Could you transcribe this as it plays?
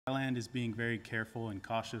Thailand is being very careful and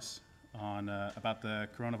cautious on about the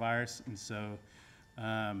coronavirus, and so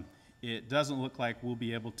um, it doesn't look like we'll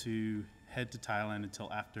be able to head to Thailand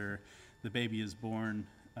until after the baby is born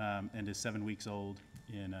and is 7 weeks old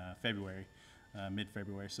in February,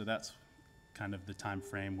 mid-February. So that's kind of the time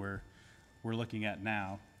frame we're looking at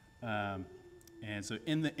now. And so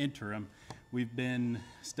in the interim, we've been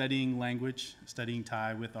studying language, studying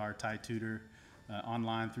Thai with our Thai tutor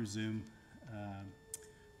online through Zoom.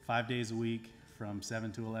 5 days a week from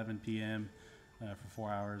 7 to 11 p.m. For 4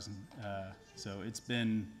 hours. And so it's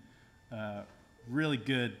been really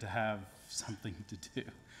good to have something to do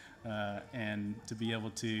and to be able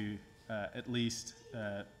to at least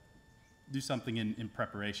do something in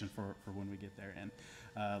preparation for when we get there.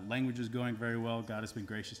 And language is going very well. God has been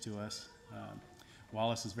gracious to us.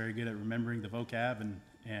 Wallace is very good at remembering the vocab,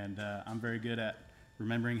 and I'm very good at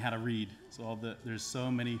remembering how to read. So there's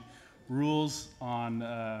so many rules on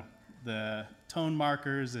the tone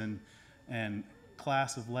markers and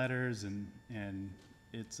class of letters, and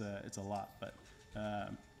it's a lot, but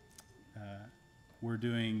we're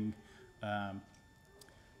doing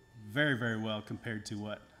very, very well compared to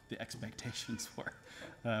what the expectations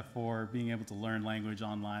were for being able to learn language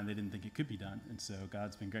online. They didn't think it could be done, and so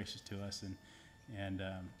God's been gracious to us, and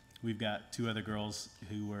we've got 2 other girls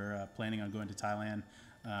who were planning on going to Thailand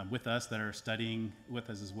with us that are studying with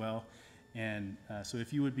us as well. And so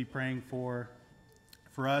if you would be praying for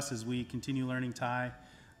us as we continue learning Thai,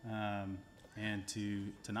 and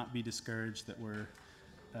to not be discouraged that we're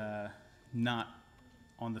not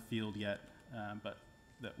on the field yet, but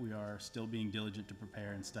that we are still being diligent to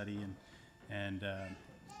prepare and study, and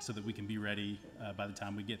so that we can be ready by the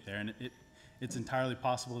time we get there. And it's entirely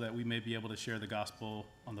possible that we may be able to share the gospel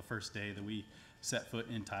on the first day that we set foot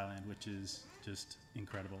in Thailand, which is just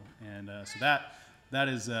incredible. And so that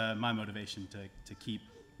is my motivation to keep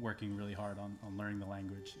working really hard on learning the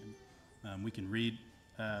language. And we can read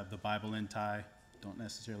the Bible in Thai. Don't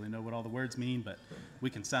necessarily know what all the words mean, but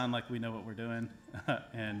we can sound like we know what we're doing.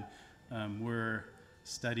 And we're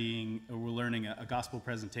learning a gospel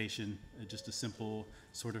presentation, just a simple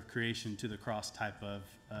sort of creation to the cross type of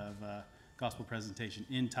gospel presentation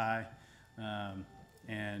in Thai.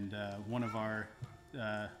 And one of our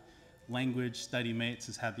language study mates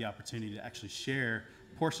has had the opportunity to actually share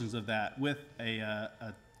portions of that with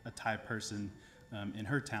a Thai person in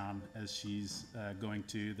her town as she's going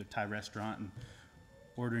to the Thai restaurant and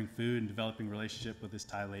ordering food and developing a relationship with this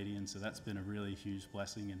Thai lady. And so that's been a really huge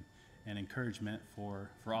blessing and encouragement for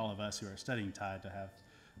all of us who are studying Thai to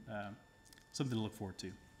have something to look forward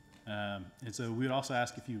to. And so we would also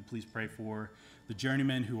ask if you would please pray for the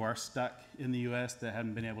journeymen who are stuck in the U.S. that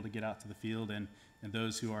haven't been able to get out to the field, and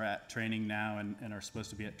those who are at training now and are supposed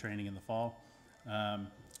to be at training in the fall.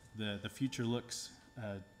 The future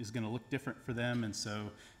is going to look different for them, and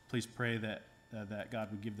so please pray that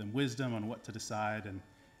God would give them wisdom on what to decide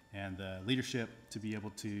and leadership to be able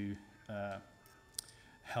to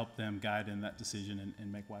help them guide in that decision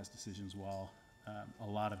and make wise decisions while a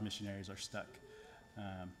lot of missionaries are stuck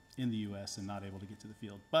in the U.S. and not able to get to the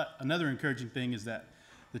field. But another encouraging thing is that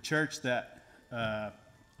the church that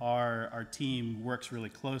our team works really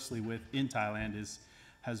closely with in Thailand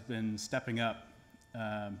has been stepping up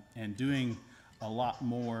and doing a lot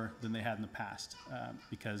more than they had in the past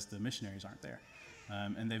because the missionaries aren't there.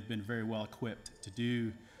 And they've been very well equipped to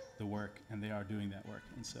do the work, and they are doing that work.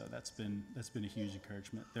 And so that's been a huge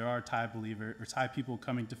encouragement. There are Thai people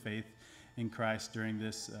coming to faith in Christ during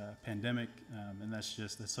this pandemic, and that's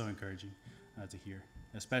so encouraging to hear,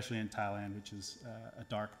 especially in Thailand, which is a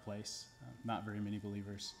dark place, not very many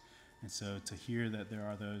believers. And so to hear that there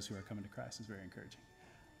are those who are coming to Christ is very encouraging.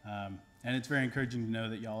 And it's very encouraging to know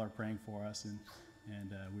that y'all are praying for us, and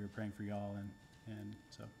we were praying for y'all, and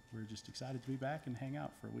so we're just excited to be back and hang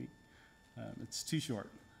out for a week. It's too short,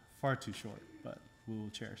 far too short, but we will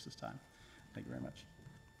cherish this time. Thank you very much.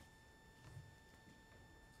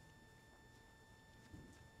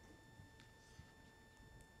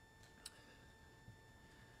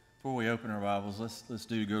 Before we open our Bibles, let's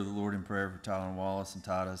go to the Lord in prayer for Tyler and Wallace and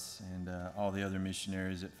Titus and all the other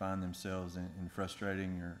missionaries that find themselves in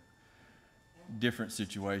frustrating or different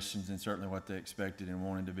situations than certainly what they expected and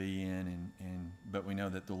wanted to be in. But we know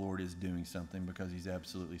that the Lord is doing something because He's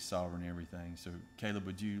absolutely sovereign in everything. So, Caleb,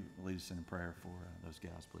 would you lead us in a prayer for those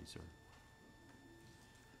gals, please, sir?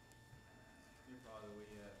 Dear Father, we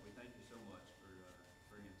thank you so much for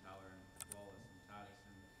bringing Tyler and Wallace and Titus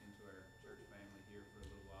into our church family here for a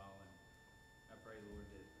little while. And I pray, Lord,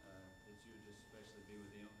 that you would just especially be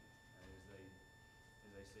with them as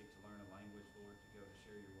they seek to learn a language, Lord, to go to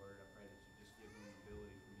share your word. I pray that you just give them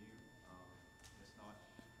ability from you. It's not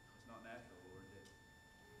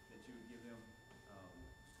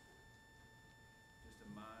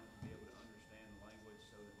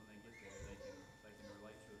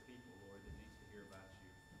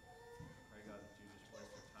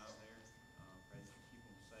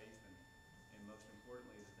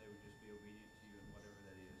be obedient to you in whatever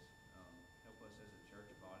that is. Help us as a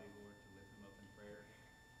church body, Lord, to lift them up in prayer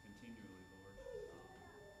continually, Lord.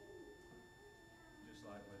 Just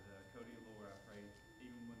like with Cody and Laura, I pray,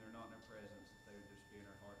 even when they're not in our presence, that they would just be in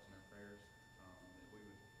our hearts and our prayers, that we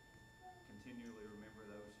would continually remember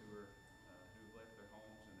those who've left their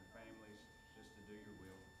homes and their families just to do your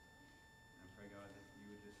will. And I pray, God, that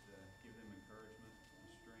you would just give them encouragement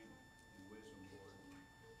and strength and wisdom, Lord,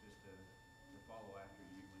 just to follow after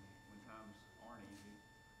you when times aren't easy,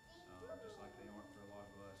 just like they aren't for a lot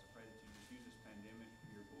of us. I pray that you just use this pandemic for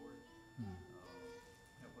your glory.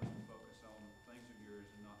 Help us to focus on things of yours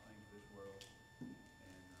and not things of this world.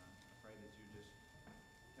 And I pray that you just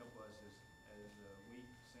help us as weak,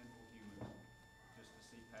 sinful humans just to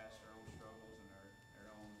see past our own struggles and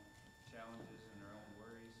our own challenges and our own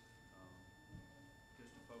worries,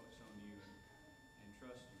 just to focus on you and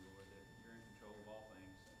trust you, Lord, that you're in control of all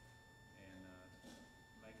things, and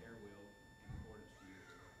make our will in accordance to your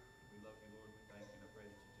will. We love you, Lord. We thank you, and I pray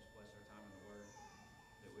that you just bless our time in the Word,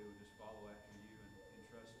 that we would just follow after you and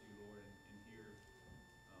trust you, Lord, and hear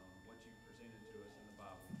what you've presented to us in the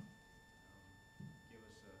Bible. Give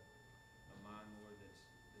us a mind, Lord,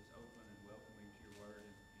 that's open and welcoming to your Word,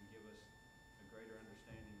 and give us a greater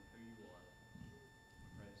understanding of who you are.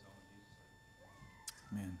 We pray this all in Jesus'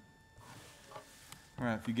 name. Amen. All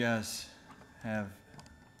right, if you guys have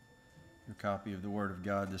your copy of the Word of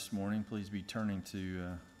God this morning, please be turning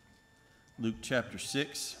to Luke chapter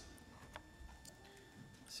 6.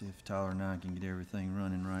 See if Tyler and I can get everything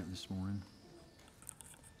running right this morning.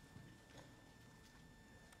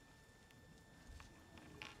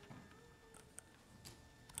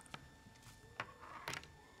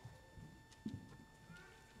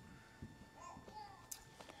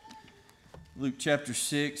 Luke chapter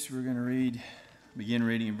 6, we're going to begin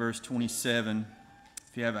reading in verse 27.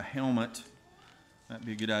 If you have a helmet, might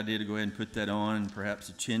be a good idea to go ahead and put that on, and perhaps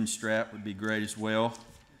a chin strap would be great as well.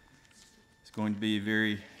 It's going to be a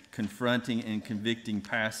very confronting and convicting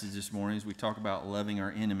passage this morning as we talk about loving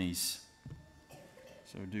our enemies.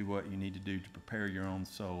 So do what you need to do to prepare your own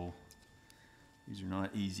soul. These are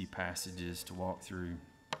not easy passages to walk through.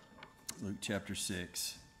 Luke chapter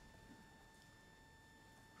 6.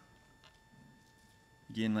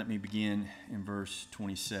 Again, let me begin in verse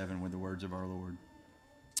 27 with the words of our Lord.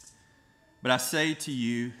 But I say to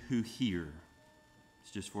you who hear,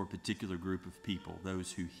 it's just for a particular group of people,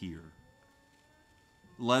 those who hear.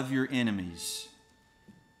 Love your enemies.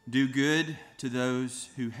 Do good to those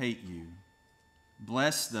who hate you.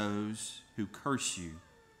 Bless those who curse you.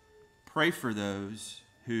 Pray for those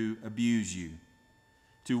who abuse you.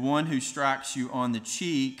 To one who strikes you on the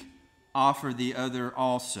cheek, offer the other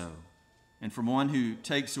also. And from one who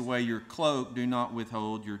takes away your cloak, do not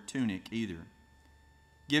withhold your tunic either.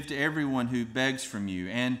 Give to everyone who begs from you,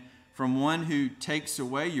 and from one who takes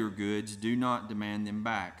away your goods, do not demand them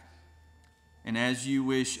back. And as you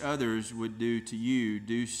wish others would do to you,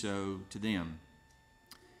 do so to them.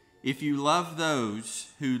 If you love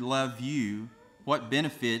those who love you, what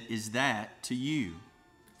benefit is that to you?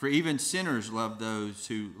 For even sinners love those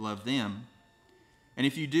who love them. And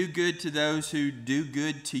if you do good to those who do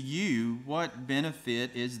good to you, what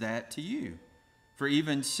benefit is that to you? For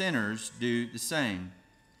even sinners do the same.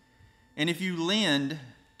 And if you lend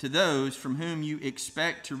to those from whom you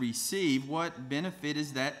expect to receive, what benefit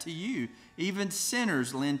is that to you? Even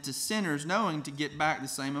sinners lend to sinners, knowing to get back the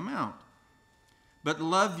same amount. But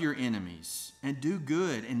love your enemies, and do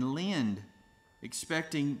good, and lend,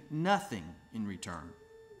 expecting nothing in return.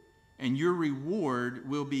 And your reward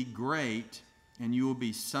will be great, and you will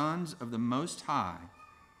be sons of the Most High.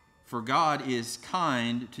 For God is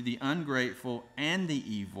kind to the ungrateful and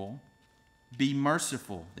the evil. Be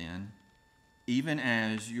merciful, then, even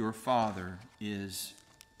as your Father is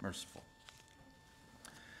merciful.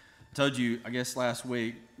 I told you, I guess last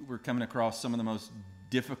week, we're coming across some of the most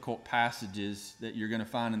difficult passages that you're going to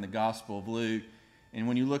find in the Gospel of Luke. And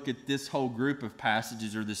when you look at this whole group of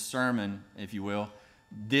passages, or this sermon, if you will,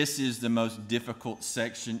 this is the most difficult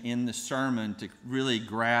section in the sermon to really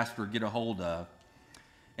grasp or get a hold of.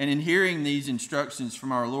 And in hearing these instructions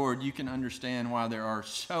from our Lord, you can understand why there are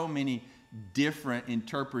so many different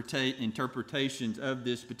interpretations of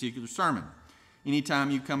this particular sermon. Anytime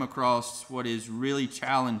you come across what is really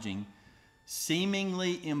challenging,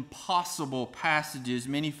 seemingly impossible passages,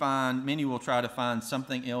 many will try to find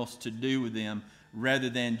something else to do with them rather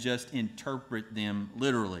than just interpret them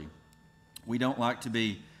literally. We don't like to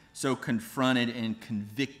be so confronted and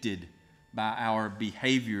convicted by our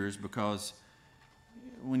behaviors, because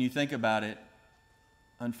when you think about it,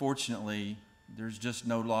 unfortunately, there's just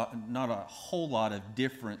not a whole lot of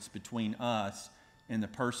difference between us and the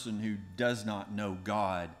person who does not know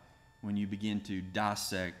God when you begin to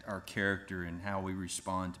dissect our character and how we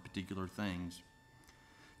respond to particular things.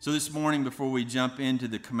 So this morning, before we jump into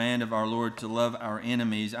the command of our Lord to love our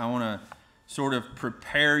enemies, I want to sort of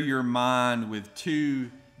prepare your mind with two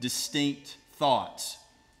distinct thoughts.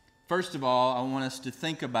 First of all, I want us to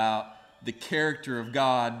think about the character of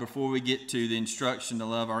God before we get to the instruction to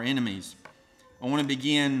love our enemies. I want to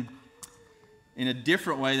begin in a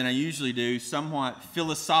different way than I usually do, somewhat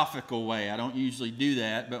philosophical way. I don't usually do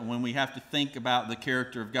that, but when we have to think about the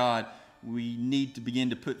character of God, we need to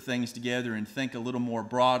begin to put things together and think a little more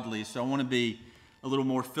broadly. So I want to be a little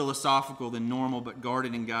more philosophical than normal, but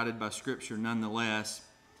guarded and guided by Scripture nonetheless.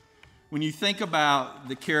 When you think about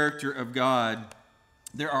the character of God,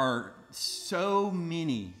 there are so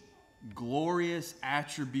many glorious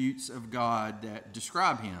attributes of God that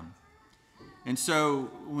describe Him. And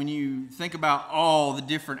so when you think about all the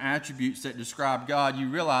different attributes that describe God, you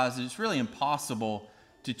realize that it's really impossible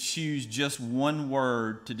to choose just one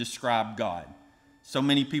word to describe God. So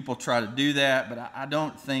many people try to do that, but I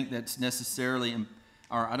don't think that's necessarily,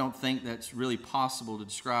 or I don't think that's really possible to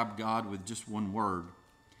describe God with just one word.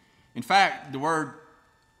 In fact, the word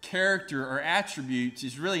character or attributes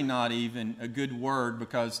is really not even a good word,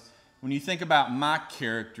 because when you think about my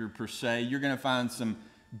character per se, you're going to find some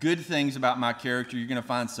good things about my character. You're going to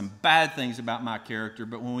find some bad things about my character.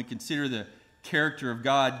 But when we consider the character of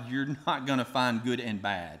God, you're not going to find good and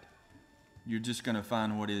bad. You're just going to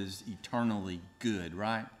find what is eternally good,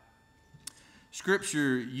 right?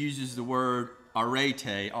 Scripture uses the word arete,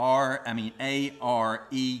 A-R-E-T,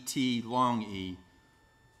 long E,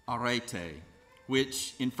 arete,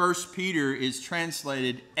 which in 1 Peter is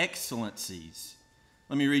translated excellencies.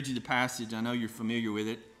 Let me read you the passage. I know you're familiar with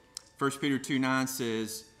it. 1 Peter 2:9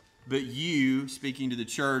 says, "But you," speaking to the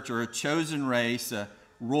church, "are a chosen race, a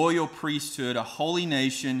royal priesthood, a holy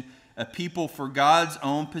nation, a people for God's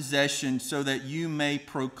own possession, so that you may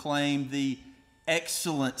proclaim the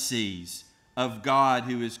excellencies of God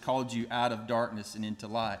who has called you out of darkness and into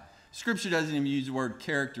light." Scripture doesn't even use the word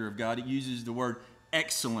character of God. It uses the word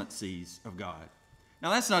excellencies of God. Now,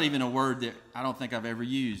 that's not even a word that I don't think I've ever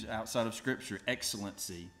used outside of Scripture,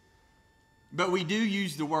 excellency. But we do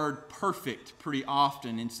use the word perfect pretty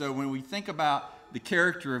often. And so when we think about the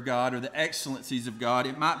character of God or the excellencies of God,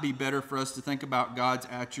 it might be better for us to think about God's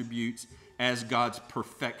attributes as God's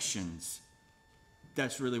perfections.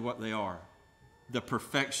 That's really what they are, the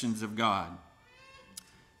perfections of God.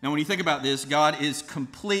 Now, when you think about this, God is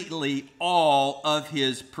completely all of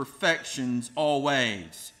His perfections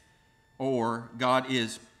always. Or God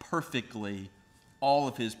is perfectly all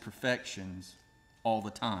of His perfections all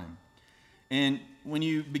the time. And when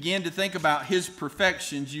you begin to think about His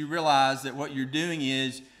perfections, you realize that what you're doing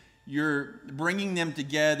is you're bringing them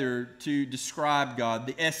together to describe God,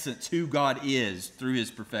 the essence, who God is through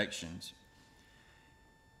His perfections.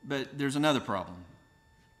 But there's another problem.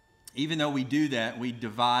 Even though we do that, we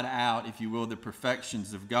divide out, if you will, the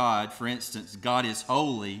perfections of God. For instance, God is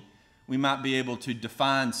holy. We might be able to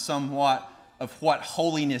define somewhat of what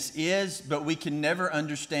holiness is, but we can never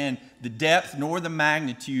understand the depth nor the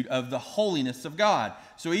magnitude of the holiness of God.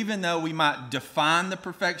 So even though we might define the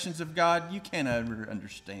perfections of God, you can't ever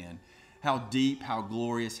understand how deep, how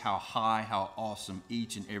glorious, how high, how awesome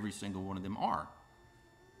each and every single one of them are.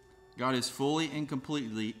 God is fully and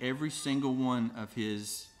completely every single one of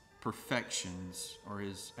His perfections or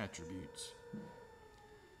His attributes.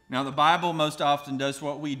 Now, the Bible most often does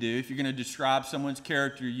what we do. If you're going to describe someone's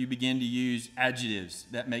character, you begin to use adjectives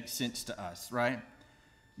that make sense to us, right?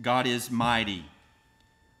 God is mighty.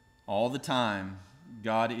 All the time,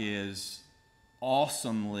 God is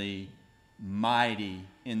awesomely mighty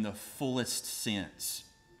in the fullest sense.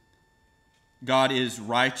 God is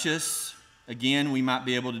righteous. Again, we might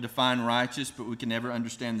be able to define righteous, but we can never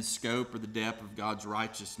understand the scope or the depth of God's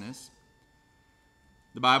righteousness.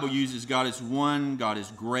 The Bible uses God is one, God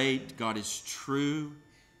is great, God is true,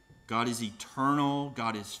 God is eternal,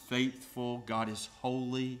 God is faithful, God is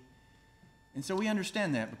holy. And so we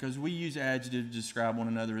understand that because we use adjectives to describe one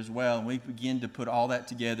another as well. And we begin to put all that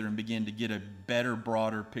together and begin to get a better,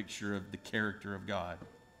 broader picture of the character of God.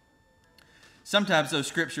 Sometimes, though,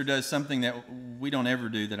 Scripture does something that we don't ever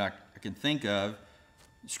do that I can think of.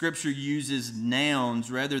 Scripture uses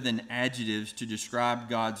nouns rather than adjectives to describe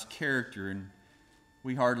God's character. And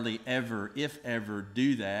we hardly ever, if ever,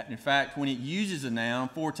 do that. In fact, when it uses a noun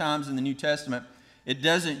 4 times in the New Testament, it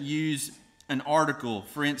doesn't use an article.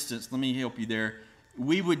 For instance, let me help you there.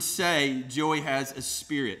 We would say Joey has a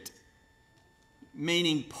spirit,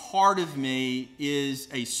 meaning part of me is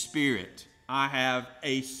a spirit. I have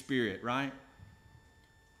a spirit, right?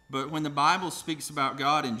 But when the Bible speaks about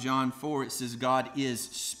God in John 4, it says God is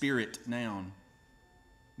spirit, noun.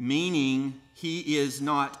 Meaning he is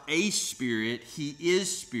not a spirit, he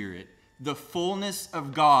is spirit. The fullness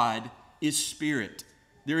of God is spirit.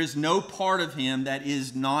 There is no part of him that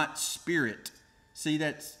is not spirit. See,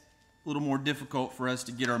 that's a little more difficult for us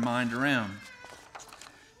to get our mind around.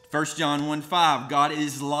 1 John 1:5, God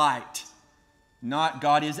is light. Not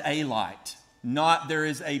God is a light. Not there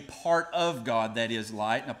is a part of God that is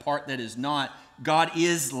light and a part that is not. God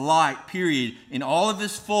is light, period. In all of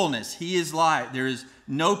his fullness, he is light. There is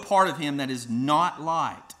no part of him that is not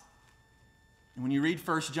light. And when you read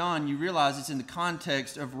 1 John, you realize it's in the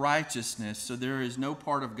context of righteousness. So there is no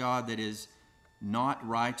part of God that is not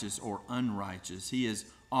righteous or unrighteous. He is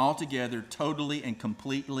altogether, totally, and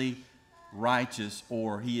completely righteous,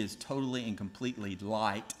 or he is totally and completely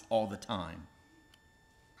light all the time.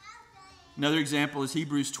 Another example is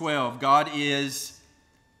Hebrews 12. God is,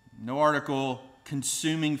 no article,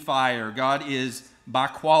 consuming fire. God is, by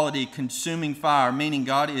quality, consuming fire, meaning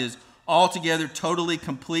God is altogether, totally,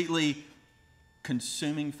 completely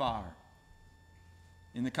consuming fire.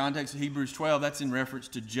 In the context of Hebrews 12, that's in reference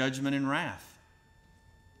to judgment and wrath.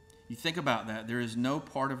 You think about that. There is no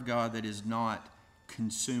part of God that is not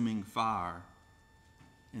consuming fire.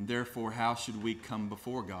 And therefore, how should we come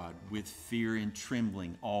before God? With fear and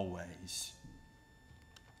trembling always.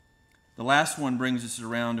 The last one brings us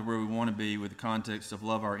around to where we want to be with the context of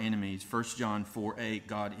love our enemies. 1 John 4:8,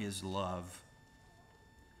 God is love.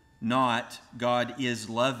 Not God is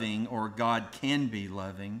loving or God can be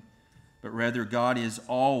loving, but rather God is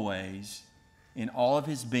always, in all of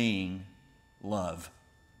his being, love.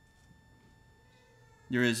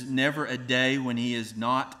 There is never a day when he is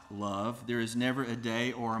not love. There is never a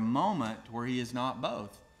day or a moment where he is not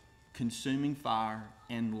both consuming fire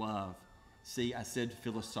and love. See, I said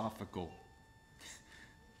philosophical.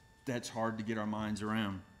 That's hard to get our minds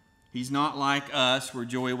around. He's not like us where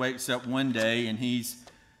Joey wakes up one day and he's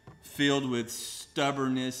filled with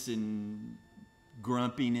stubbornness and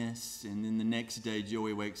grumpiness, and then the next day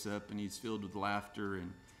Joey wakes up and he's filled with laughter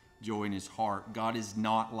and joy in his heart. God is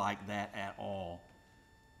not like that at all.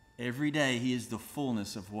 Every day he is the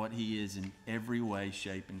fullness of what he is in every way,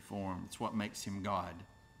 shape, and form. It's what makes him God.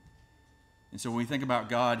 And so when we think about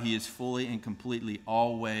God, he is fully and completely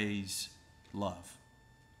always love.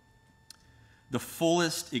 The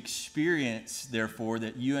fullest experience, therefore,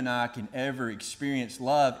 that you and I can ever experience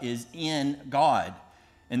love is in God.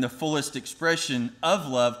 And the fullest expression of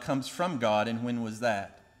love comes from God. And when was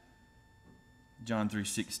that? John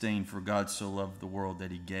 3:16, for God so loved the world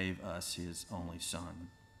that he gave us his only Son.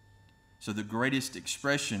 So the greatest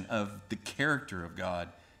expression of the character of God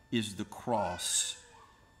is the cross.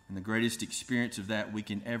 And the greatest experience of that we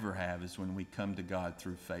can ever have is when we come to God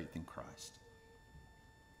through faith in Christ.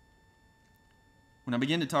 When I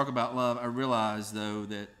begin to talk about love, I realize, though,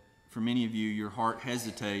 that for many of you, your heart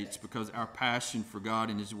hesitates because our passion for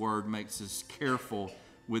God and his word makes us careful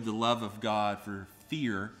with the love of God for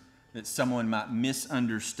fear that someone might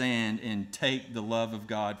misunderstand and take the love of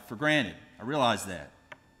God for granted. I realize that.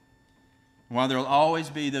 While there will always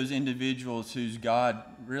be those individuals whose God,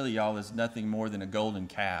 really, y'all, is nothing more than a golden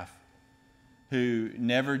calf, who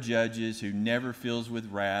never judges, who never fills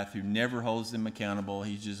with wrath, who never holds them accountable.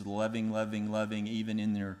 He's just loving, loving, loving. Even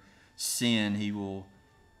in their sin, he will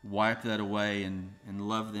wipe that away and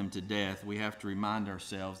love them to death. We have to remind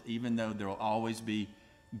ourselves, even though there will always be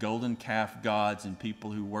golden calf gods and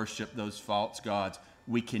people who worship those false gods,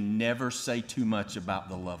 we can never say too much about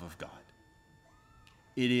the love of God.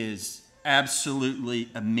 It is absolutely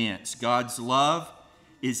immense. God's love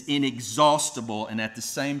is inexhaustible, and at the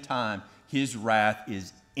same time, his wrath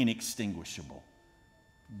is inextinguishable.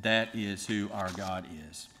 That is who our God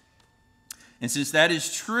is. And since that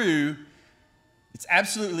is true, it's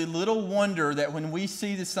absolutely little wonder that when we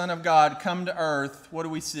see the Son of God come to earth, what do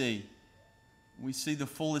we see? We see the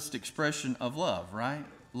fullest expression of love, right?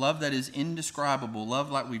 Love that is indescribable,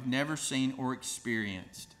 love like we've never seen or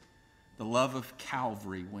experienced. The love of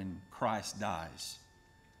Calvary when Christ dies.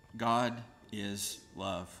 God is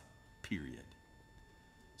love, period.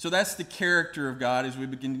 So that's the character of God as we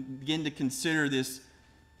begin to consider this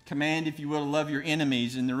command, if you will, to love your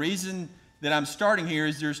enemies. And the reason that I'm starting here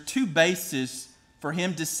is there's two bases for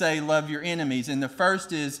him to say love your enemies. And the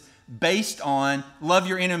first is based on love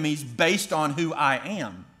your enemies based on who I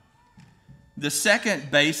am. The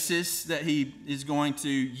second basis that he is going to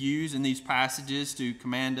use in these passages to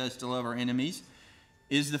command us to love our enemies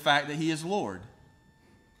is the fact that he is Lord.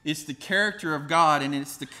 It's the character of God and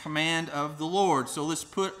it's the command of the Lord. So let's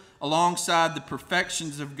put alongside the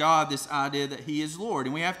perfections of God this idea that he is Lord.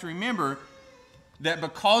 And we have to remember that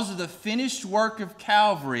because of the finished work of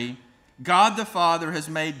Calvary, God the Father has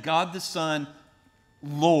made God the Son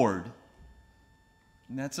Lord.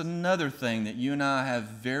 And that's another thing that you and I have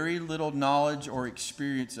very little knowledge or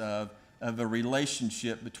experience of a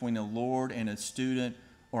relationship between a Lord and a student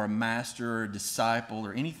or a master or a disciple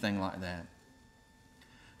or anything like that.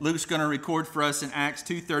 Luke's going to record for us in Acts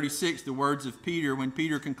 2:36 the words of Peter when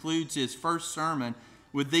Peter concludes his first sermon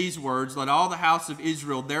with these words, "Let all the house of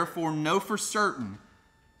Israel therefore know for certain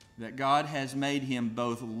that God has made him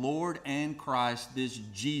both Lord and Christ, this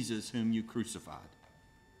Jesus whom you crucified."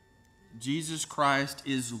 Jesus Christ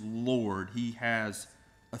is Lord. He has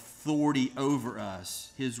authority over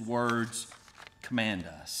us. His words command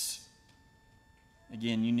us.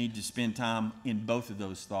 Again, you need to spend time in both of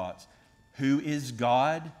those thoughts. Who is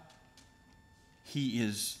God? He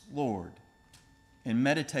is Lord. And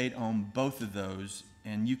meditate on both of those,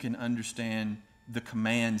 and you can understand the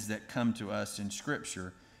commands that come to us in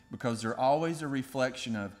Scripture, because they're always a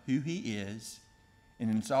reflection of who He is,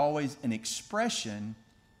 and it's always an expression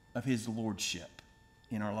of His lordship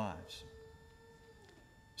in our lives.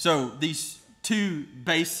 So these two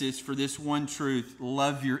bases for this one truth: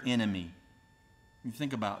 love your enemy. You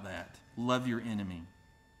think about that. Love your enemy.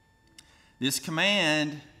 This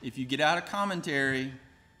command, if you get out a commentary,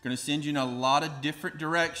 going to send you in a lot of different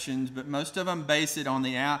directions, but most of them base it on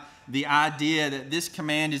the idea that this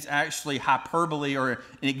command is actually hyperbole or an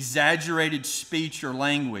exaggerated speech or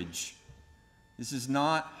language. This is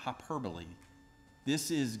not hyperbole. This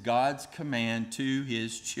is God's command to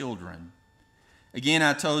His children. Again,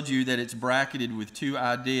 I told you that it's bracketed with two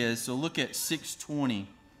ideas, so look at 6:20.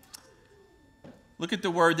 Look at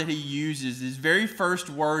the word that he uses. His very first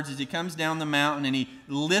words as he comes down the mountain and he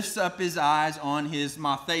lifts up his eyes on his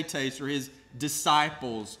mathetes, or his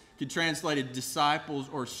disciples. You could translate it disciples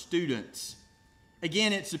or students.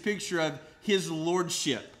 Again, it's a picture of his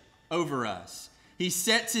lordship over us. He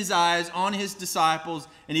sets his eyes on his disciples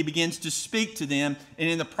and he begins to speak to them. And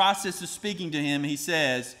in the process of speaking to him, he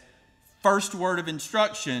says, first word of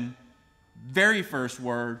instruction, very first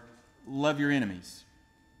word, love your enemies.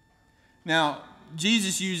 Now,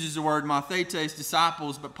 Jesus uses the word mathetes,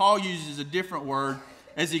 disciples, but Paul uses a different word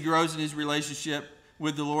as he grows in his relationship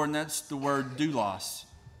with the Lord, and that's the word doulos,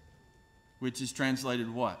 which is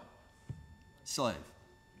translated what? Slave.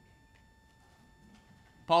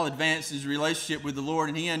 Paul advanced his relationship with the Lord,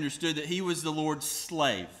 and he understood that he was the Lord's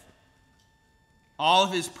slave. All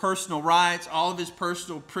of his personal rights, all of his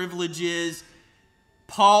personal privileges,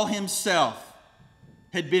 Paul himself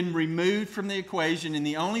had been removed from the equation, and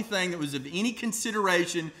the only thing that was of any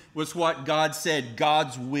consideration was what God said,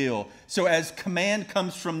 God's will. So as command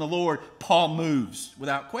comes from the Lord, Paul moves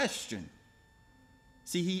without question.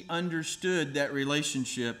 See, he understood that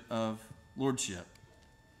relationship of lordship.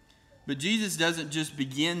 But Jesus doesn't just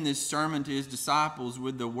begin this sermon to his disciples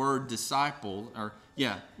with the word disciple,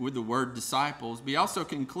 with the word disciples, but he also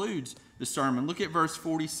concludes the sermon. Look at verse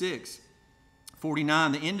 46,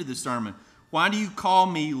 49, the end of the sermon. Why do you call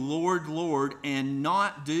me Lord, Lord, and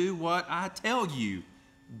not do what I tell you?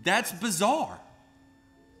 That's bizarre.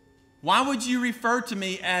 Why would you refer to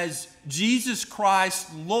me as Jesus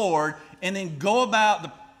Christ, Lord, and then go about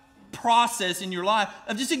the process in your life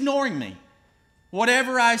of just ignoring me?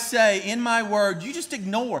 Whatever I say in my word, you just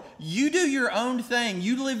ignore. You do your own thing.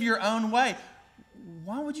 You live your own way.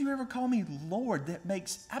 Why would you ever call me Lord? That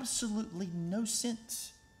makes absolutely no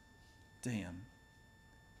sense to him.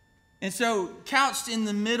 And so couched in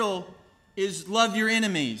the middle is love your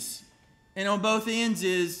enemies. And on both ends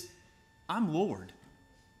is I'm Lord.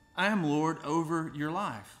 I am Lord over your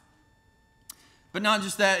life. But not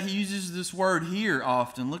just that, he uses this word here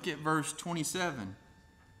often. Look at verse 27.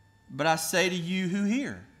 But I say to you who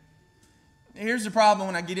hear. Here's the problem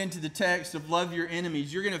when I get into the text of love your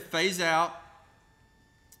enemies. You're going to phase out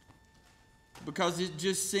because it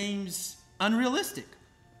just seems unrealistic.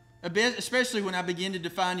 A bit, especially when I begin to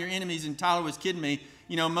define your enemies, and Tyler was kidding me.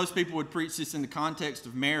 You know, most people would preach this in the context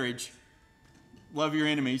of marriage. Love your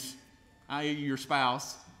enemies, i.e. your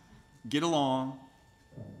spouse. Get along.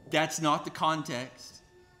 That's not the context.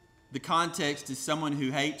 The context is someone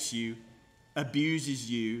who hates you,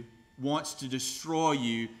 abuses you, wants to destroy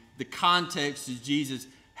you. The context is Jesus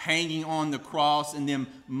hanging on the cross and them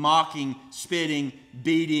mocking, spitting,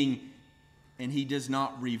 beating, and he does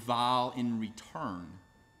not revile in return.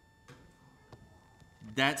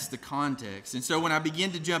 That's the context. And so when I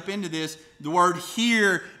begin to jump into this, the word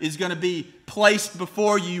hear is going to be placed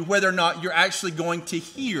before you whether or not you're actually going to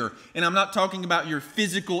hear. And I'm not talking about your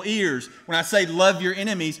physical ears. When I say love your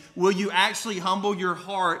enemies, will you actually humble your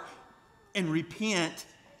heart and repent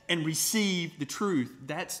and receive the truth?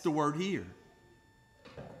 That's the word hear.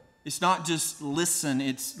 It's not just listen,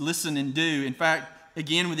 it's listen and do. In fact,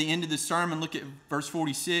 again, with the end of the sermon, look at verse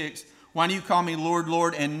 46. Why do you call me Lord,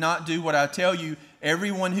 Lord, and not do what I tell you?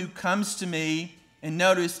 Everyone who comes to me, and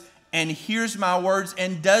notice, and hears my words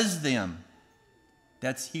and does them.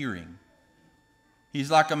 That's hearing.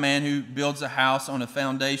 He's like a man who builds a house on a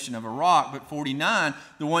foundation of a rock. But 49,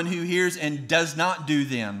 the one who hears and does not do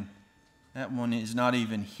them, that one is not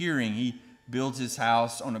even hearing. He builds his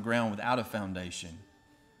house on a ground without a foundation.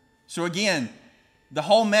 So again, the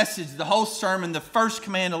whole message, the whole sermon, the first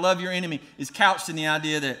command to love your enemy is couched in the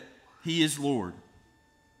idea that He is Lord.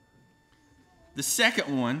 The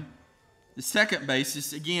second one, the second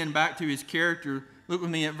basis, again, back to His character. Look with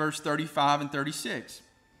me at verse 35 and 36.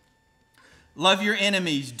 Love your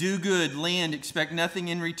enemies, do good, lend, expect nothing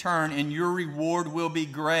in return, and your reward will be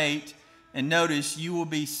great. And notice, you will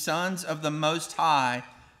be sons of the Most High,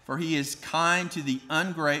 for He is kind to the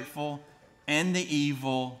ungrateful and the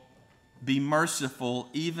evil. Be merciful,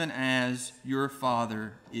 even as your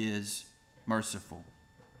Father is merciful.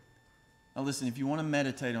 Now listen, if you want to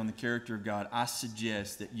meditate on the character of God, I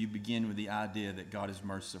suggest that you begin with the idea that God is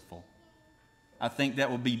merciful. I think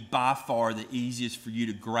that will be by far the easiest for you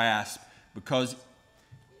to grasp, because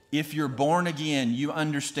if you're born again, you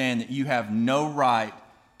understand that you have no right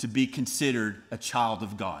to be considered a child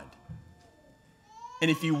of God. And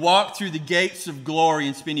if you walk through the gates of glory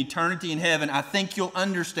and spend eternity in heaven, I think you'll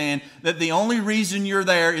understand that the only reason you're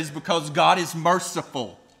there is because God is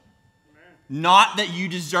merciful. Amen. Not that you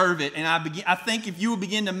deserve it. And I think if you will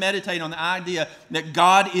begin to meditate on the idea that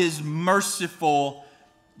God is merciful,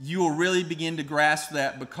 you will really begin to grasp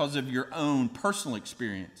that because of your own personal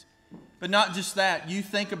experience. But not just that. You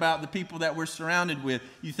think about the people that we're surrounded with.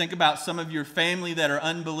 You think about some of your family that are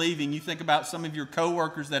unbelieving. You think about some of your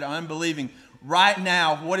coworkers that are unbelieving. Right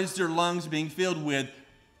now, what is their lungs being filled with?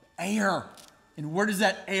 Air. And where does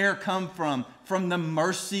that air come from? From the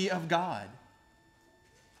mercy of God.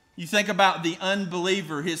 You think about the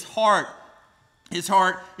unbeliever. His heart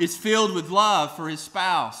is filled with love for his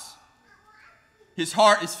spouse. His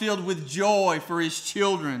heart is filled with joy for his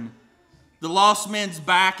children. The lost man's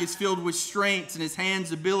back is filled with strength, and his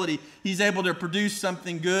hand's ability. He's able to produce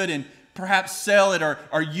something good and perhaps sell it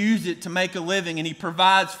or use it to make a living, and he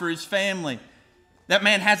provides for his family. That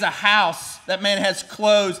man has a house. That man has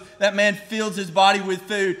clothes. That man fills his body with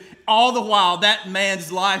food. All the while, that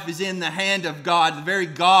man's life is in the hand of God, the very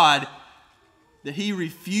God that he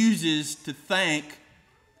refuses to thank,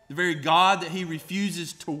 the very God that he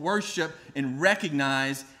refuses to worship and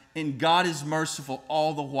recognize. And God is merciful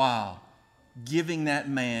all the while, giving that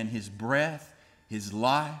man his breath, his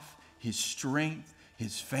life, his strength,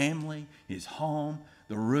 his family, his home,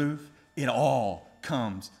 the roof. It all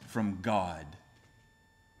comes from God.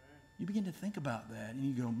 You begin to think about that and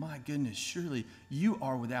you go, my goodness, surely you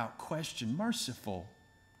are without question merciful.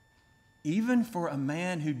 Even for a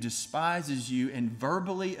man who despises you and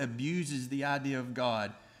verbally abuses the idea of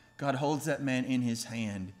God, God holds that man in His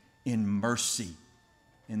hand in mercy.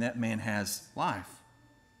 And that man has life.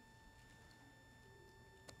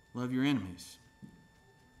 Love your enemies.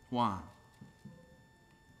 Why?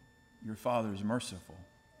 Your Father is merciful.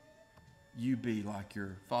 You be like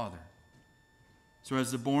your Father. So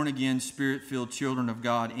as the born-again, Spirit-filled children of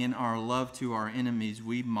God, in our love to our enemies,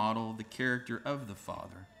 we model the character of the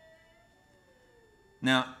Father.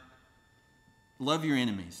 Now, love your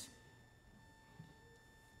enemies.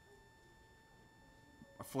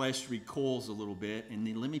 Our flesh recoils a little bit,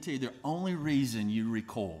 and let me tell you, the only reason you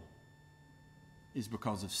recoil is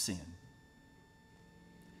because of sin.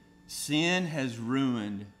 Sin has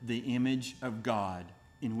ruined the image of God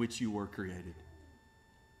in which you were created.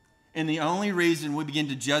 And the only reason we begin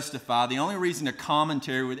to justify, the only reason a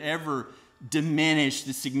commentary would ever diminish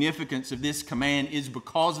the significance of this command is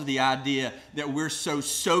because of the idea that we're so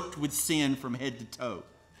soaked with sin from head to toe.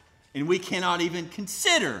 And we cannot even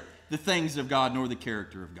consider the things of God nor the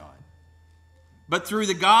character of God. But through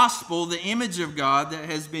the gospel, the image of God that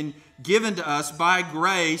has been given to us by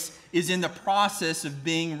grace is in the process of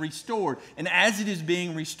being restored. And as it is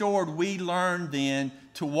being restored, we learn then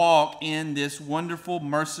to walk in this wonderful,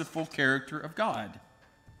 merciful character of God.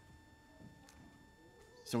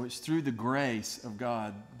 So it's through the grace of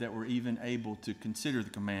God that we're even able to consider the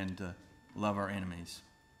command to love our enemies.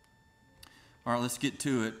 All right, let's get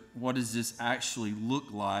to it. What does this actually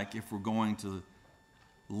look like if we're going to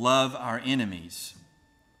love our enemies?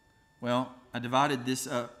 Well, I divided this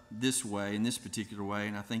up this way, in this particular way,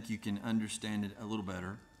 and I think you can understand it a little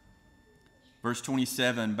better. Verse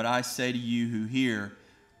 27, but I say to you who hear,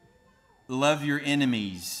 love your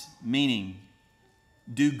enemies, meaning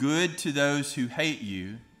do good to those who hate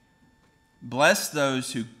you, bless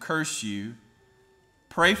those who curse you,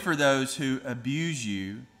 pray for those who abuse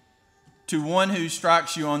you. To one who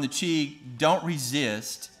strikes you on the cheek, don't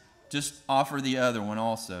resist, just offer the other one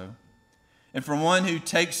also. And from one who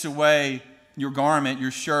takes away your garment,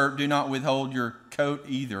 your shirt, do not withhold your coat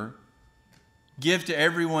either. Give to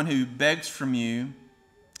everyone who begs from you,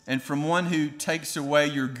 and from one who takes away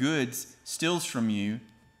your goods, steals from you,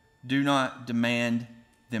 do not demand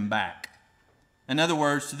them back. In other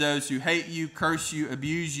words, to those who hate you, curse you,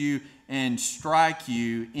 abuse you, and strike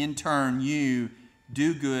you, in turn, you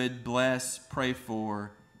do good, bless, pray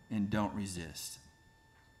for, and don't resist.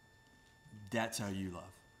 That's how you love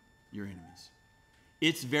your enemies.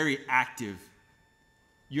 It's very active.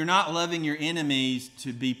 You're not loving your enemies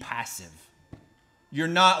to be passive. You're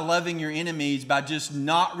not loving your enemies by just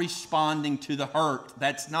not responding to the hurt.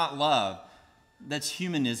 That's not love. That's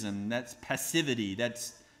humanism. That's passivity.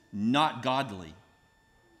 That's not godly.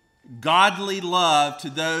 Godly love to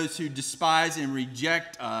those who despise and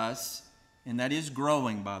reject us, and that is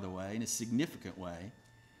growing, by the way, in a significant way.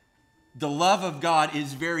 The love of God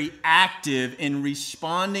is very active in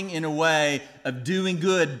responding in a way of doing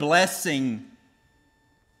good, blessing,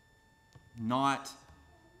 not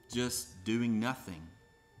just doing nothing,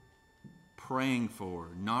 praying for,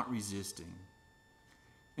 not resisting.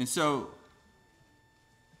 And so,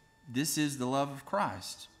 this is the love of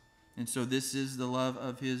Christ. And so this is the love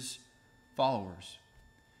of his followers.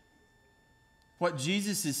 What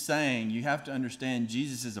Jesus is saying, you have to understand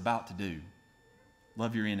Jesus is about to do.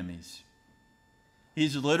 Love your enemies.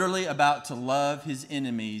 He's literally about to love his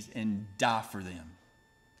enemies and die for them.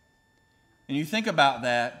 And you think about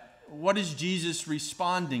that, what is Jesus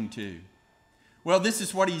responding to? Well, this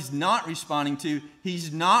is what he's not responding to.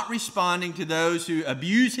 He's not responding to those who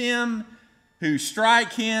abuse him, who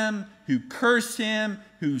strike him, who curse him,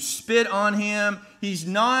 who spit on him. He's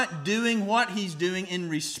not doing what he's doing in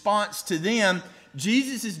response to them.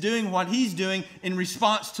 Jesus is doing what he's doing in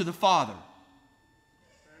response to the Father.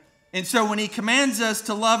 And so when he commands us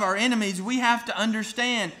to love our enemies, we have to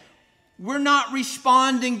understand we're not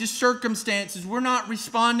responding to circumstances. We're not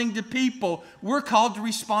responding to people. We're called to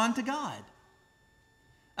respond to God.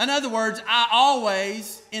 In other words, I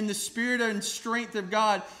always, in the spirit and strength of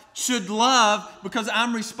God, should love because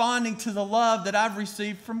I'm responding to the love that I've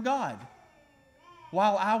received from God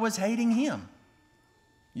while I was hating him,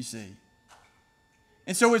 you see.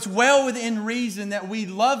 And so it's well within reason that we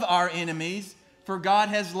love our enemies, for God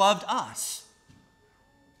has loved us,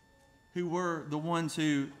 who were the ones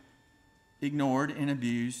who ignored and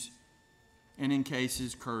abused and in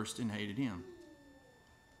cases cursed and hated him.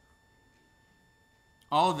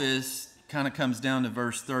 All of this kind of comes down to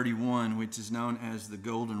verse 31, which is known as the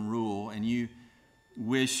golden rule. And you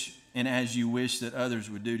wish, and as you wish that others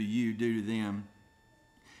would do to you, do to them.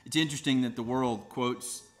 It's interesting that the world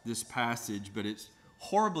quotes this passage, but it's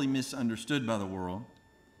horribly misunderstood by the world.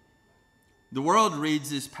 The world reads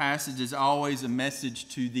this passage as always a message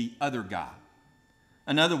to the other guy.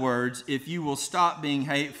 In other words, if you will stop being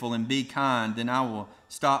hateful and be kind, then I will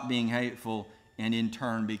stop being hateful and in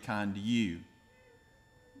turn be kind to you.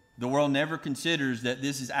 The world never considers that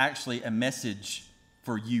this is actually a message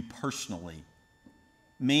for you personally,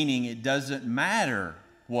 meaning it doesn't matter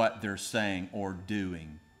what they're saying or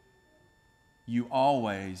doing. You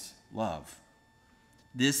always love.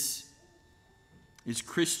 This is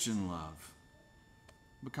Christian love,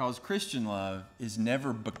 because Christian love is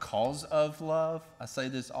never because of love. I say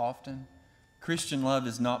this often. Christian love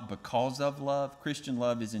is not because of love. Christian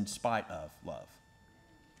love is in spite of love.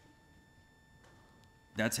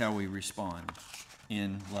 That's how we respond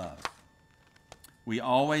in love. We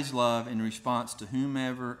always love in response to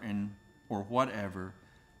whomever and or whatever,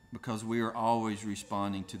 because we are always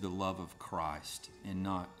responding to the love of Christ and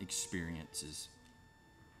not experiences.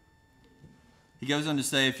 He goes on to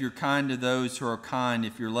say, if you're kind to those who are kind,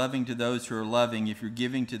 if you're loving to those who are loving, if you're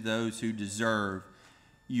giving to those who deserve,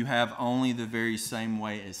 you have only the very same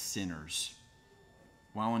way as sinners.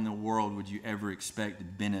 Why in the world would you ever expect to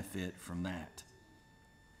benefit from that?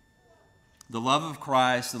 The love of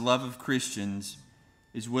Christ, the love of Christians,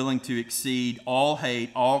 is willing to exceed all hate,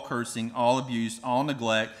 all cursing, all abuse, all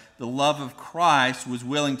neglect. The love of Christ was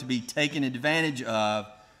willing to be taken advantage of.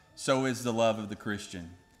 So is the love of the Christian.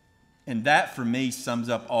 And that, for me, sums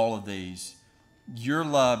up all of these. Your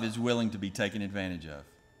love is willing to be taken advantage of.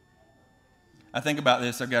 I think about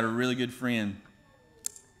this. I've got a really good friend.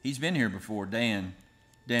 He's been here before, Dan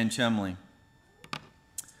Chumley.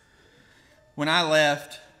 When I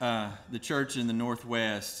left the church in the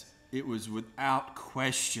Northwest, it was without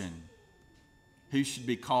question who should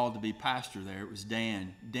be called to be pastor there. It was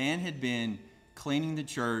Dan. Dan had been cleaning the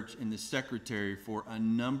church and the secretary for a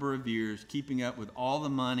number of years, keeping up with all the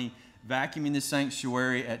money, vacuuming the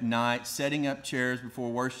sanctuary at night, setting up chairs before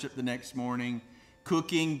worship the next morning,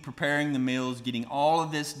 cooking, preparing the meals, getting all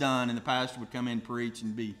of this done, and the pastor would come in, preach,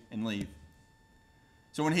 and leave.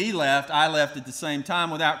 So when he left, I left at the same time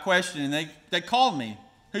without question, and they called me.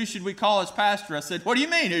 Who should we call as pastor? I said, what do you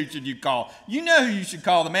mean, who should you call? You know who you should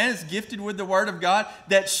call. The man is gifted with the Word of God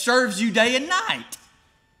that serves you day and night.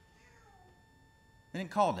 They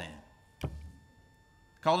didn't call Dan.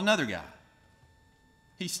 Called another guy.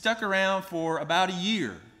 He stuck around for about a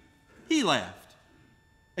year. He left.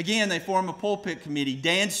 Again, they form a pulpit committee.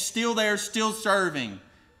 Dan's still there, still serving.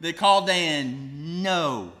 They called Dan.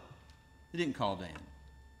 No. They didn't call Dan.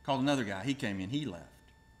 Called another guy. He came in. He left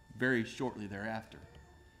very shortly thereafter.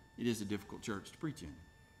 It is a difficult church to preach in,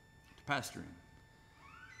 to pastor in.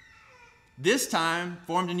 This time,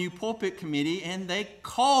 formed a new pulpit committee, and they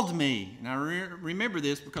called me. And I remember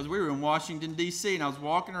this because we were in Washington, D.C., and I was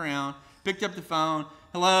walking around, picked up the phone.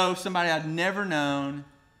 Hello, somebody I'd never known.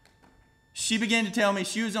 She began to tell me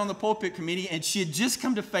she was on the pulpit committee, and she had just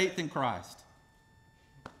come to faith in Christ.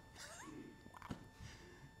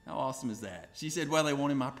 How awesome is that? She said, well, they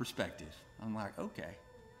wanted my perspective. I'm like, okay.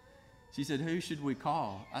 She said, who should we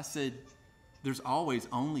call? I said, there's always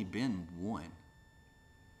only been one.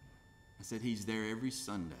 I said, he's there every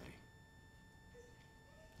Sunday.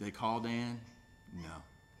 They call Dan? No.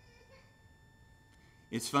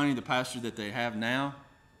 It's funny, the pastor that they have now,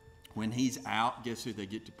 when he's out, guess who they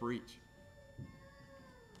get to preach?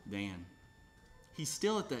 Dan. He's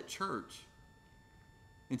still at that church.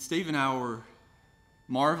 And Steve and I were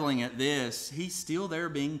marveling at this. He's still there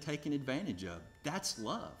being taken advantage of. That's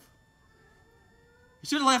love. He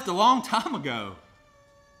should have left a long time ago.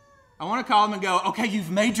 I want to call him and go, okay, you've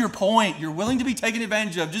made your point. You're willing to be taken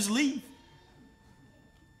advantage of. Just leave.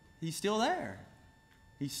 He's still there.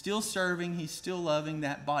 He's still serving. He's still loving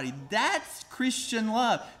that body. That's Christian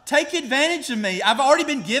love. Take advantage of me. I've already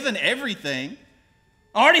been given everything.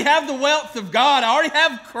 I already have the wealth of God. I already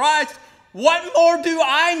have Christ. What more do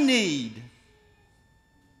I need?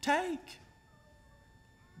 Take.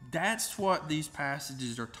 That's what these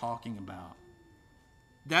passages are talking about.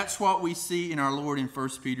 That's what we see in our Lord in 1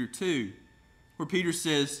 Peter 2, where Peter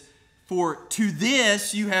says, for to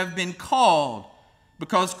this you have been called,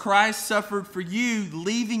 because Christ suffered for you,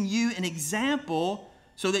 leaving you an example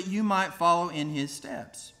so that you might follow in his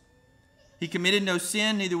steps. He committed no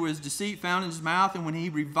sin, neither was deceit found in his mouth, and when he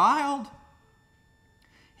reviled,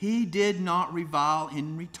 he did not revile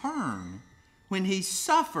in return. When he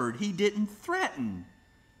suffered, he didn't threaten,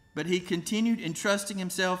 but he continued entrusting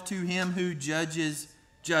himself to him who judges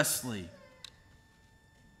justly.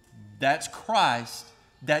 That's Christ.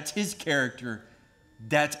 That's his character.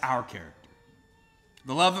 That's our character.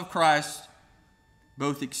 The love of Christ,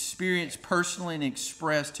 both experienced personally and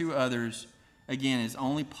expressed to others, again, is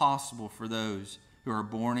only possible for those who are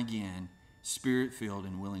born again, Spirit-filled,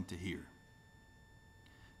 and willing to hear.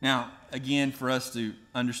 Now, again, for us to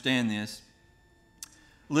understand this,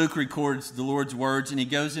 Luke records the Lord's words, and he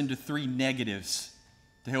goes into three negatives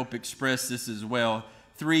to help express this as well.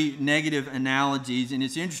 Three negative analogies. And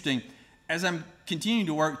it's interesting, as I'm continuing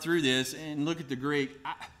to work through this and look at the Greek,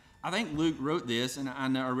 I think Luke wrote this, and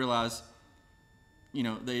I realize,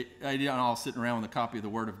 they didn't all sitting around with a copy of the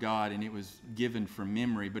Word of God, and it was given from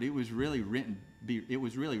memory, but it was really written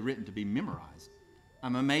to be memorized.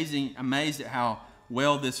 I'm amazed at how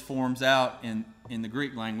well this forms out in the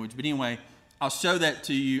Greek language. But anyway, I'll show that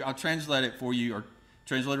to you. I'll translate it for you, or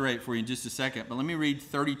transliterate it for you in just a second. But let me read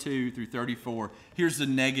 32 through 34. Here's the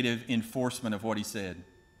negative enforcement of what he said.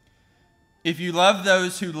 If you love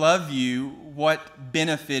those who love you, what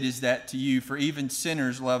benefit is that to you? For even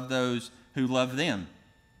sinners love those who love them.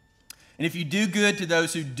 And if you do good to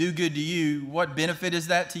those who do good to you, what benefit is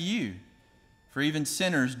that to you? For even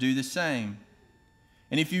sinners do the same.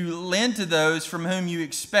 And if you lend to those from whom you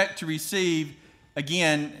expect to receive,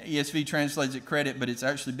 again, ESV translates it credit, but it's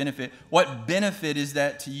actually benefit. What benefit is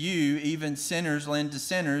that to you? Even sinners lend to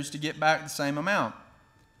sinners to get back the same amount.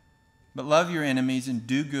 But love your enemies and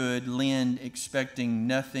do good, lend, expecting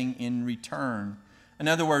nothing in return. In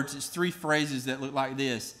other words, it's three phrases that look like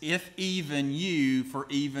this. If even you, for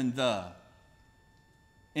even the.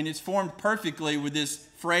 And it's formed perfectly with this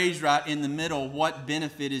phrase right in the middle, what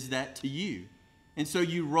benefit is that to you? And so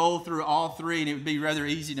you roll through all three, and it would be rather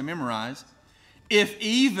easy to memorize. If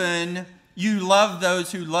even you love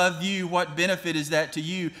those who love you, what benefit is that to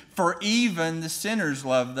you? For even the sinners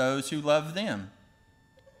love those who love them.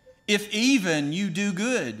 If even you do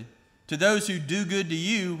good to those who do good to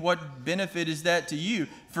you, what benefit is that to you?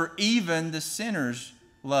 For even the sinners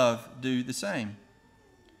love, do the same.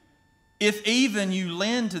 If even you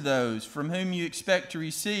lend to those from whom you expect to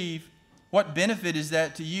receive, what benefit is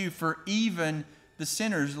that to you? For even the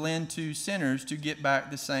sinners lend to sinners to get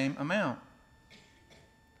back the same amount.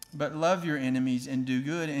 But love your enemies and do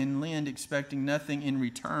good and lend, expecting nothing in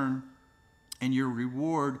return, and your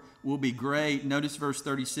reward will be great. Notice verse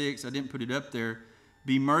 36. I didn't put it up there.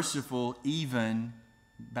 Be merciful even,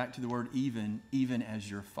 back to the word even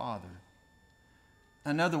as your Father.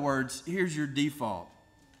 In other words, here's your default.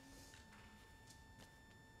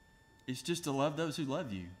 It's just to love those who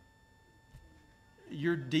love you.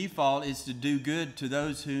 Your default is to do good to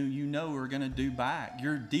those who you know are going to do back.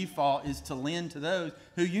 Your default is to lend to those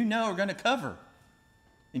who you know are going to cover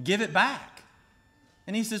and give it back.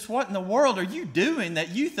 And he says, what in the world are you doing that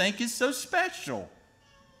you think is so special?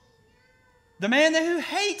 The man who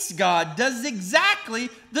hates God does exactly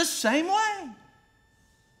the same way.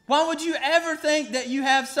 Why would you ever think that you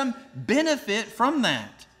have some benefit from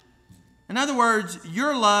that? In other words,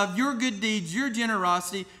 your love, your good deeds, your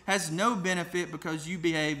generosity has no benefit because you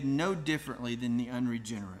behave no differently than the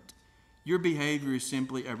unregenerate. Your behavior is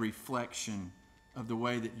simply a reflection of the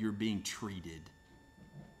way that you're being treated.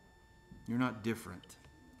 You're not different.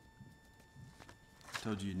 I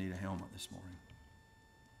told you you'd need a helmet this morning.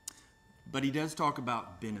 But he does talk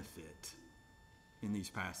about benefit in these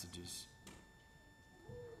passages.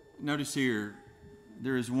 Notice here,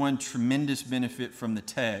 there is one tremendous benefit from the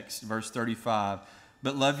text, verse 35.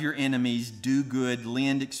 But love your enemies, do good,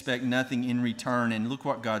 lend, expect nothing in return. And look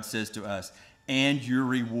what God says to us. And your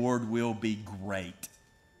reward will be great.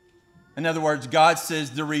 In other words, God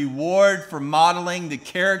says the reward for modeling the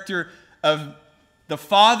character of the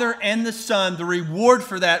Father and the Son, the reward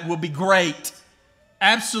for that will be great.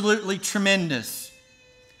 Absolutely tremendous.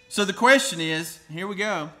 So the question is, here we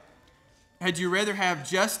go. Had you rather have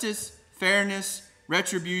justice, fairness,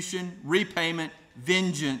 retribution, repayment,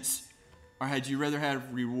 vengeance, or had you rather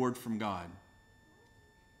have reward from God?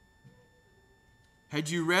 Had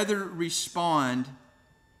you rather respond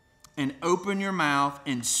and open your mouth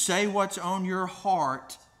and say what's on your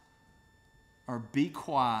heart, or be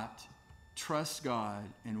quiet, trust God,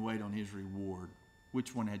 and wait on His reward?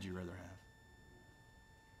 Which one had you rather have?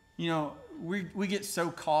 You know, we get so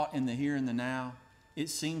caught in the here and the now, it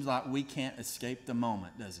seems like we can't escape the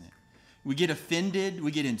moment, doesn't it? We get offended,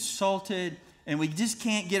 we get insulted, and we just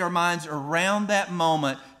can't get our minds around that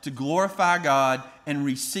moment to glorify God and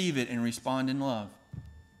receive it and respond in love.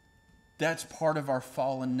 That's part of our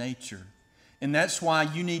fallen nature. And that's why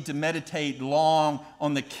you need to meditate long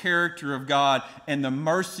on the character of God and the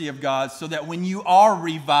mercy of God, so that when you are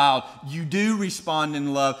reviled, you do respond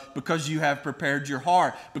in love because you have prepared your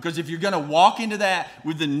heart. Because if you're going to walk into that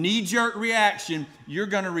with a knee-jerk reaction, you're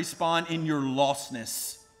going to respond in your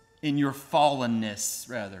lostness, in your fallenness,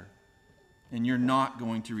 rather. And you're not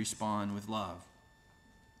going to respond with love.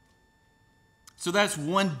 So that's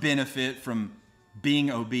one benefit from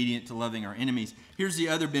being obedient to loving our enemies. Here's the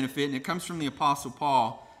other benefit, and it comes from the Apostle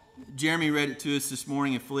Paul. Jeremy read it to us this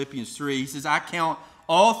morning in Philippians 3. He says, I count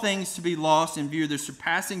all things to be lost in view of the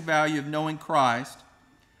surpassing value of knowing Christ,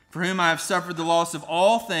 for whom I have suffered the loss of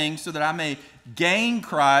all things, so that I may gain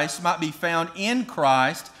Christ, might be found in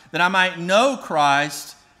Christ, that I might know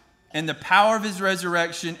Christ and the power of His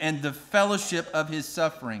resurrection and the fellowship of His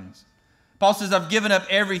sufferings. Paul says, I've given up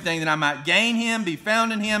everything that I might gain Him, be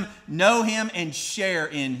found in Him, know Him, and share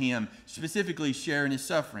in Him. Specifically, share in His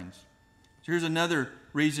sufferings. So here's another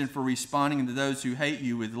reason for responding to those who hate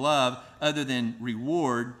you with love, other than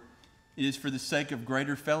reward. It is for the sake of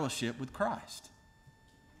greater fellowship with Christ.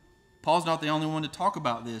 Paul's not the only one to talk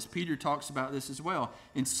about this. Peter talks about this as well.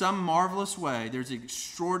 In some marvelous way, there's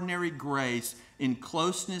extraordinary grace in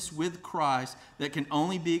closeness with Christ that can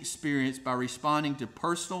only be experienced by responding to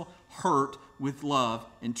personal hurt with love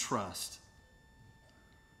and trust.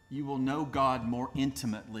 You will know God more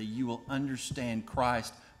intimately. You will understand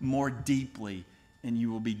Christ more deeply, and you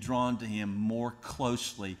will be drawn to Him more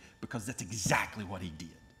closely, because that's exactly what He did.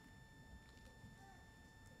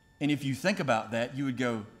 And if you think about that, you would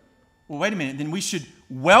go, well, wait a minute, then we should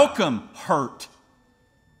welcome hurt.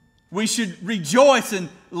 We should rejoice and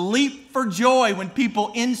leap for joy when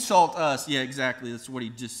people insult us. Yeah, exactly. That's what he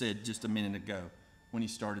just said just a minute ago when he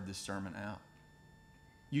started this sermon out.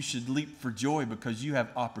 You should leap for joy because you have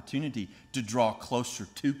opportunity to draw closer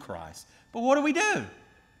to Christ. But what do we do?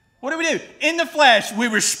 What do we do? In the flesh, we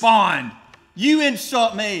respond. You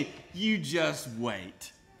insult me, you just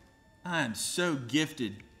wait. I am so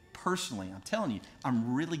gifted personally. I'm telling you,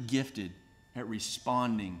 I'm really gifted at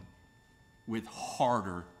responding with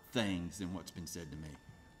harder things than what's been said to me.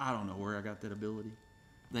 I don't know where I got that ability.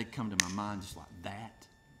 They come to my mind just like that.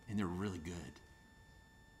 and they're really good.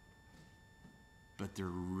 But they're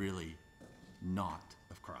really not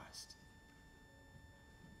of Christ.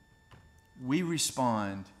 We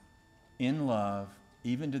respond in love,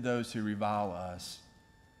 even to those who revile us,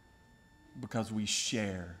 because we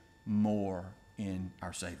share more in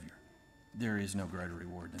our Savior. There is no greater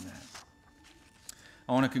reward than that.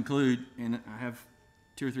 I want to conclude, and I have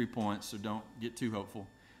 2 or 3 points, so don't get too hopeful,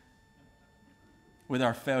 with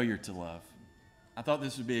our failure to love. I thought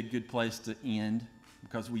this would be a good place to end,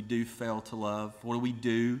 because we do fail to love. What do we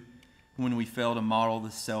do when we fail to model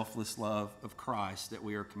the selfless love of Christ that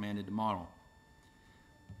we are commanded to model?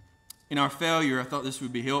 In our failure, I thought this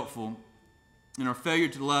would be helpful. In our failure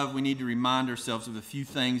to love, we need to remind ourselves of a few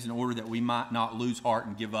things in order that we might not lose heart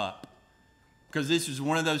and give up. Because this is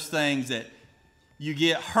one of those things that you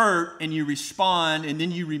get hurt and you respond, and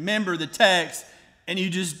then you remember the text and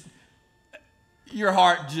your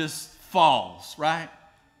heart just falls, right?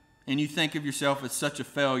 And you think of yourself as such a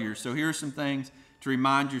failure. So here are some things to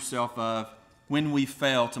remind yourself of when we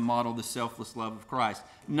fail to model the selfless love of Christ.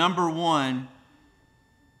 Number 1,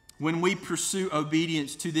 when we pursue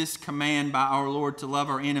obedience to this command by our Lord to love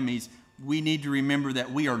our enemies, we need to remember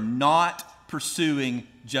that we are not pursuing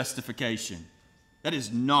justification. That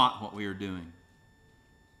is not what we are doing.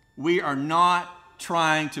 We are not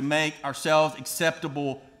trying to make ourselves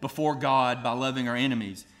acceptable before God by loving our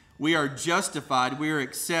enemies. We are justified, we are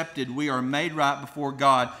accepted, we are made right before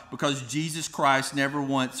God because Jesus Christ never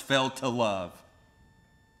once failed to love.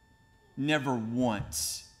 Never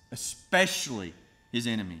once, especially his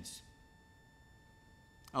enemies.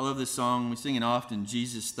 I love this song. We sing it often,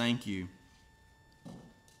 Jesus, Thank You.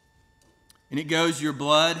 And it goes, your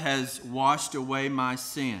blood has washed away my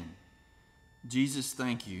sin. Jesus,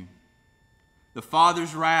 thank you. The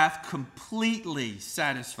Father's wrath completely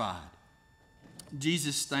satisfied.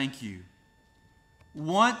 Jesus, thank you.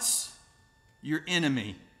 Once your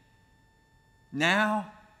enemy,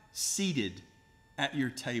 now seated at your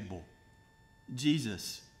table.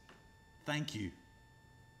 Jesus, thank you.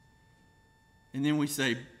 And then we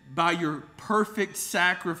say, by your perfect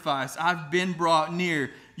sacrifice, I've been brought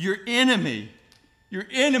near. Your enemy,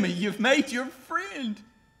 you've made your friend.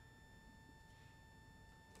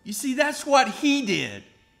 You see, that's what he did.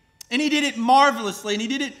 And he did it marvelously, and he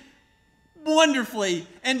did it wonderfully.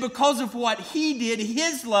 And because of what he did,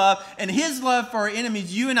 his love and his love for our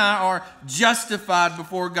enemies, you and I are justified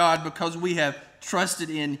before God because we have trusted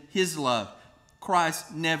in his love.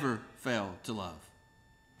 Christ never failed to love.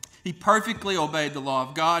 He perfectly obeyed the law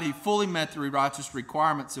of God. He fully met the righteous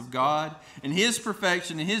requirements of God. And his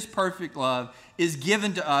perfection and his perfect love is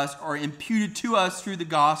given to us or imputed to us through the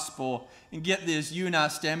gospel. And get this, you and I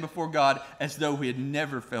stand before God as though we had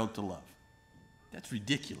never failed to love. That's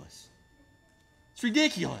ridiculous. It's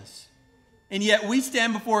ridiculous. And yet we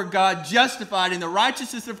stand before God justified in the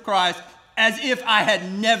righteousness of Christ as if I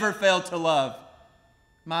had never failed to love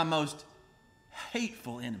my most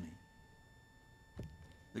hateful enemy.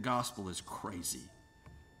 The gospel is crazy.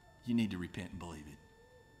 You need to repent and believe it.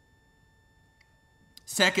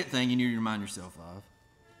 Second thing you need to remind yourself of,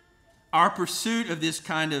 our pursuit of this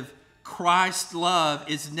kind of Christ love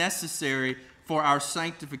is necessary for our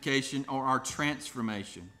sanctification or our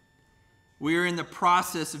transformation. We are in the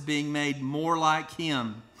process of being made more like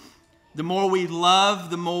him. The more we love,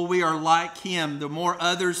 the more we are like him. The more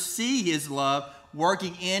others see his love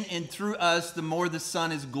working in and through us, the more the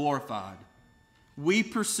Son is glorified. We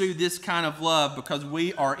pursue this kind of love because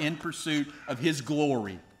we are in pursuit of his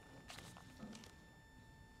glory.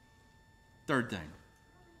 Third thing.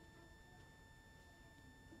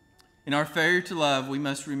 In our failure to love, we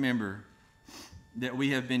must remember that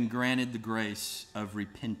we have been granted the grace of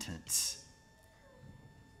repentance.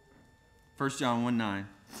 1 John 1:9.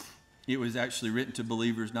 It was actually written to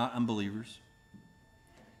believers, not unbelievers.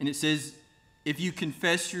 And it says, if you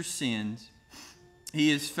confess your sins, he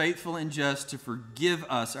is faithful and just to forgive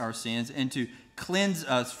us our sins and to cleanse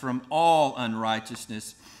us from all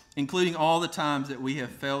unrighteousness, including all the times that we have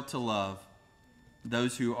failed to love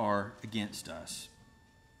those who are against us.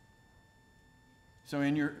 So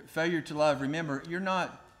in your failure to love, remember, you're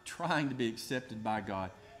not trying to be accepted by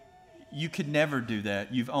God. You could never do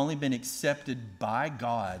that. You've only been accepted by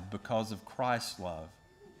God because of Christ's love.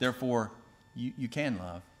 Therefore, you can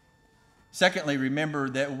love. Secondly, remember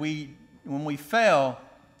that when we fail,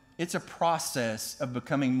 it's a process of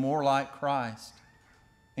becoming more like Christ.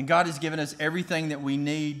 And God has given us everything that we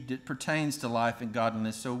need that pertains to life and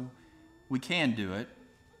godliness, so we can do it.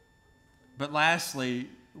 But lastly,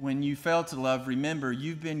 when you fail to love, remember,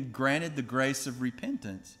 you've been granted the grace of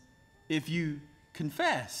repentance. If you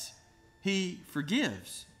confess, he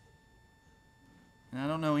forgives. And I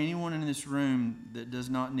don't know anyone in this room that does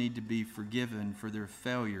not need to be forgiven for their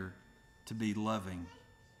failure to be loving.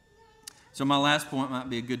 So my last point might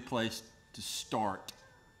be a good place to start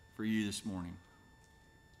for you this morning.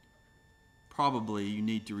 Probably you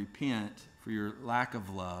need to repent for your lack of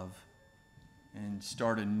love and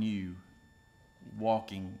start anew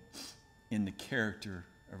walking in the character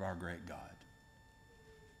of our great God.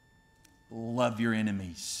 Love your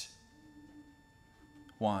enemies.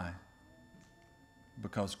 Why?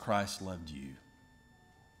 Because Christ loved you.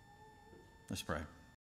 Let's pray.